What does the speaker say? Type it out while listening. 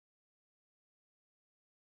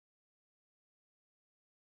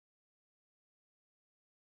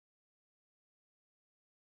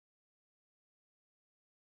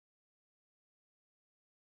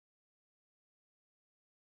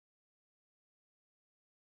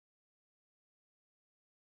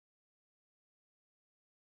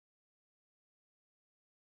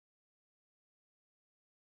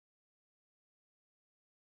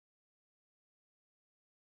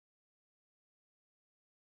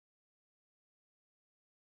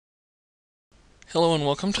Hello and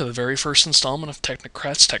welcome to the very first installment of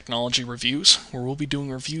Technocrat's Technology Reviews, where we'll be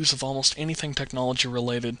doing reviews of almost anything technology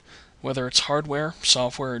related. Whether it's hardware,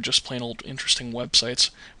 software, or just plain old interesting websites,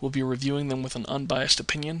 we'll be reviewing them with an unbiased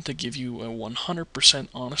opinion to give you a 100%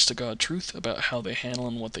 honest-to-God truth about how they handle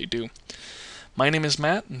and what they do. My name is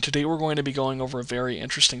Matt, and today we're going to be going over a very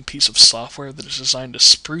interesting piece of software that is designed to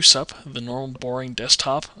spruce up the normal boring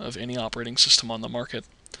desktop of any operating system on the market.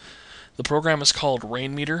 The program is called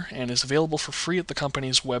Rainmeter and is available for free at the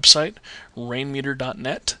company's website,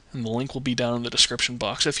 rainmeter.net, and the link will be down in the description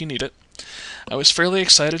box if you need it. I was fairly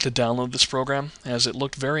excited to download this program, as it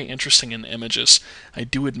looked very interesting in images. I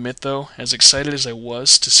do admit, though, as excited as I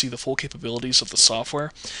was to see the full capabilities of the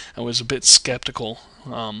software, I was a bit skeptical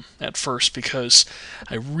at first, because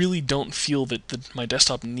I really don't feel that my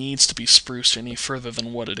desktop needs to be spruced any further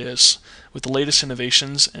than what it is. With the latest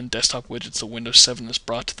innovations and desktop widgets that Windows 7 has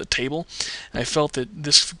brought to the table, I felt that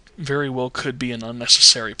this very well could be an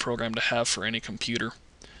unnecessary program to have for any computer.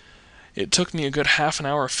 It took me a good half an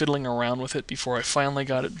hour of fiddling around with it before I finally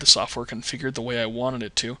got the software configured the way I wanted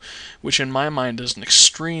it to, which in my mind is an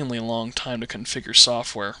extremely long time to configure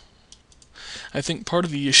software. I think part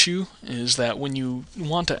of the issue is that when you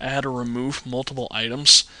want to add or remove multiple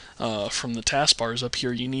items from the taskbars up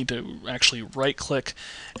here, you need to actually right-click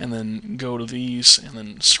and then go to these and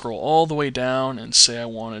then scroll all the way down and say I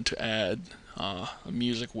wanted to add a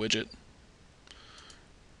music widget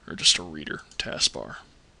or just a reader taskbar.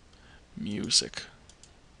 Music.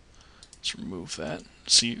 Let's remove that.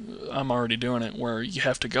 See, I'm already doing it where you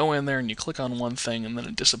have to go in there and you click on one thing and then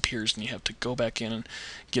it disappears and you have to go back in and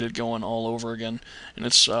get it going all over again, and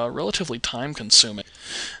it's relatively time consuming.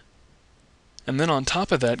 And then on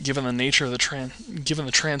top of that, given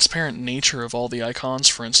the transparent nature of all the icons,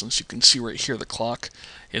 for instance, you can see right here the clock.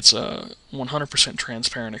 It's 100%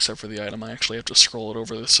 transparent except for the item. I actually have to scroll it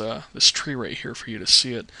over this tree right here for you to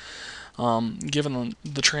see it. Given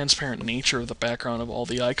the transparent nature of the background of all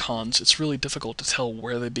the icons, it's really difficult to tell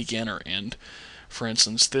where they begin or end. For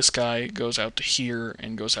instance, this guy goes out to here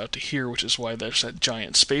and goes out to here, which is why there's that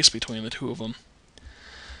giant space between the two of them.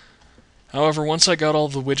 However, once I got all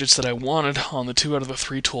the widgets that I wanted on the 2 out of the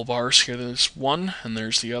 3 toolbars, here there's one and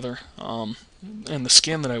there's the other, and the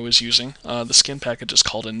skin that I was using, the skin package is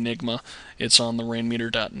called Enigma. It's on the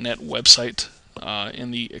rainmeter.net website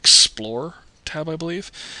in the Explorer tab, I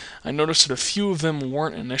believe. I noticed that a few of them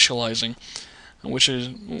weren't initializing, which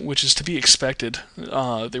is to be expected.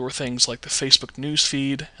 They were things like the Facebook news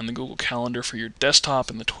feed and the Google Calendar for your desktop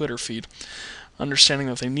and the Twitter feed. Understanding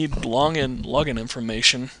that they need login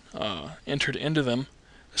information entered into them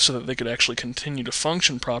so that they could actually continue to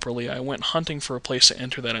function properly, I went hunting for a place to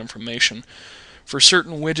enter that information. For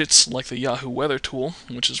certain widgets like the Yahoo Weather tool,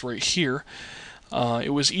 which is right here,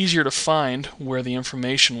 it was easier to find where the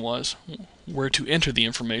information was, where to enter the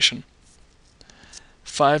information.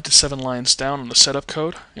 5 to 7 lines down on the setup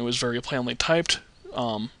code, it was very plainly typed.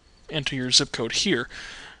 Enter your zip code here,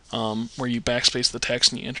 where you backspace the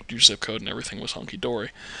text and you entered your zip code and everything was hunky-dory.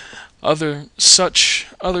 Others such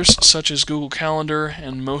as Google Calendar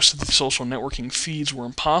and most of the social networking feeds were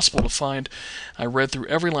impossible to find. I read through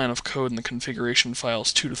every line of code in the configuration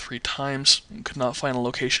files 2 to 3 times and could not find a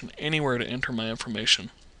location anywhere to enter my information.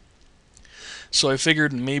 So I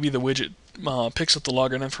figured maybe the widget picks up the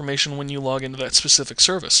login information when you log into that specific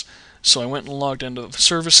service. So I went and logged into the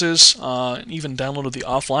services, and even downloaded the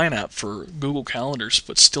offline app for Google Calendars,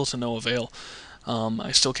 but still to no avail.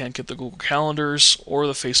 I still can't get the Google Calendars or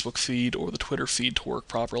the Facebook feed or the Twitter feed to work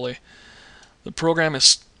properly. The program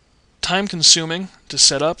is time-consuming to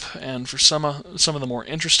set up, and for some of the more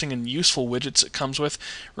interesting and useful widgets it comes with,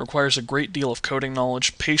 requires a great deal of coding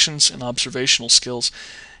knowledge, patience, and observational skills.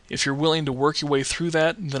 If you're willing to work your way through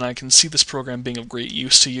that, then I can see this program being of great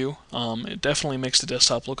use to you. It definitely makes the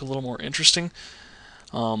desktop look a little more interesting.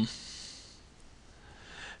 On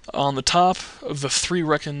top of the 3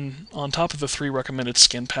 recommended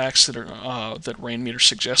skin packs that Rainmeter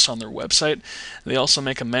suggests on their website, they also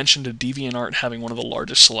make a mention to DeviantArt having one of the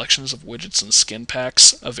largest selections of widgets and skin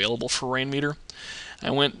packs available for Rainmeter.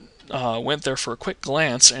 I went there for a quick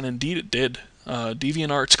glance, and indeed it did.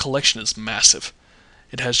 DeviantArt's collection is massive.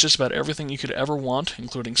 It has just about everything you could ever want,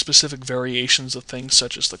 including specific variations of things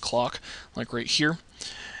such as the clock, like right here,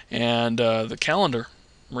 and the calendar.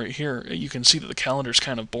 Right here, you can see that the calendar is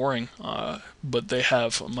kind of boring, but they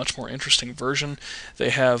have a much more interesting version. They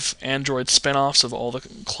have Android spin-offs of all the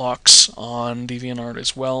clocks on DeviantArt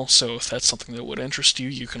as well, so if that's something that would interest you,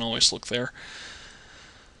 you can always look there.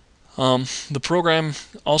 The program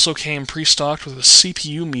also came pre-stocked with a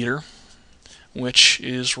CPU meter, which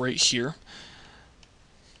is right here.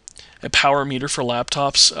 A power meter for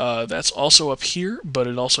laptops, that's also up here, but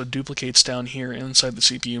it also duplicates down here inside the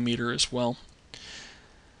CPU meter as well.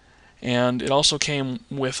 And it also came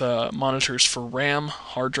with monitors for RAM,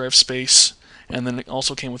 hard drive space, and then it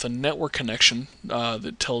also came with a network connection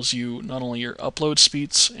that tells you not only your upload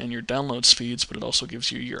speeds and your download speeds, but it also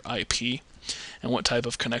gives you your IP and what type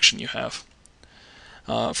of connection you have.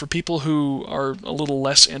 For people who are a little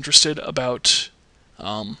less interested about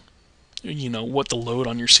what the load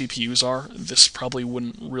on your CPUs are, this probably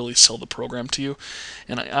wouldn't really sell the program to you.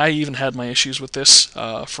 And I even had my issues with this.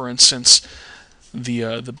 For instance,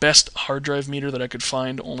 the best hard drive meter that I could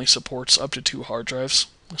find only supports up to 2 hard drives.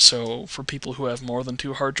 So for people who have more than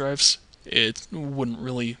 2 hard drives, it wouldn't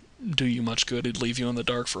really do you much good. It'd leave you in the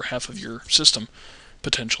dark for half of your system,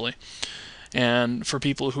 potentially. And for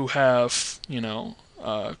people who have,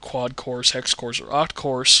 quad cores, hex cores, or oct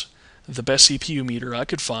cores, the best CPU meter I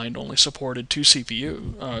could find only supported 2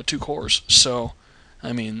 cores. So,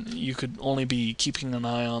 I mean, you could only be keeping an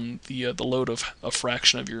eye on the load of a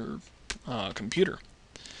fraction of your computer.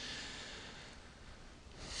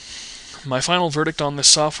 My final verdict on this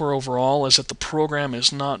software overall is that the program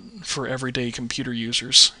is not for everyday computer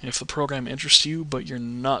users. If the program interests you, but you're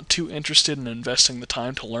not too interested in investing the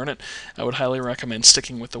time to learn it, I would highly recommend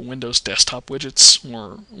sticking with the Windows desktop widgets,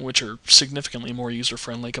 which are significantly more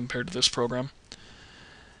user-friendly compared to this program.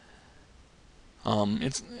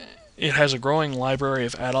 It has a growing library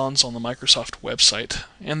of add-ons on the Microsoft website.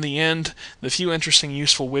 In the end, the few interesting,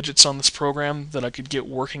 useful widgets on this program that I could get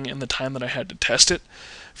working in the time that I had to test it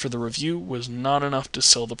for the review was not enough to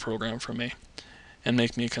sell the program for me and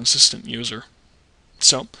make me a consistent user.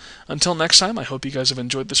 So, until next time, I hope you guys have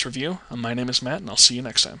enjoyed this review. My name is Matt, and I'll see you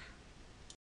next time.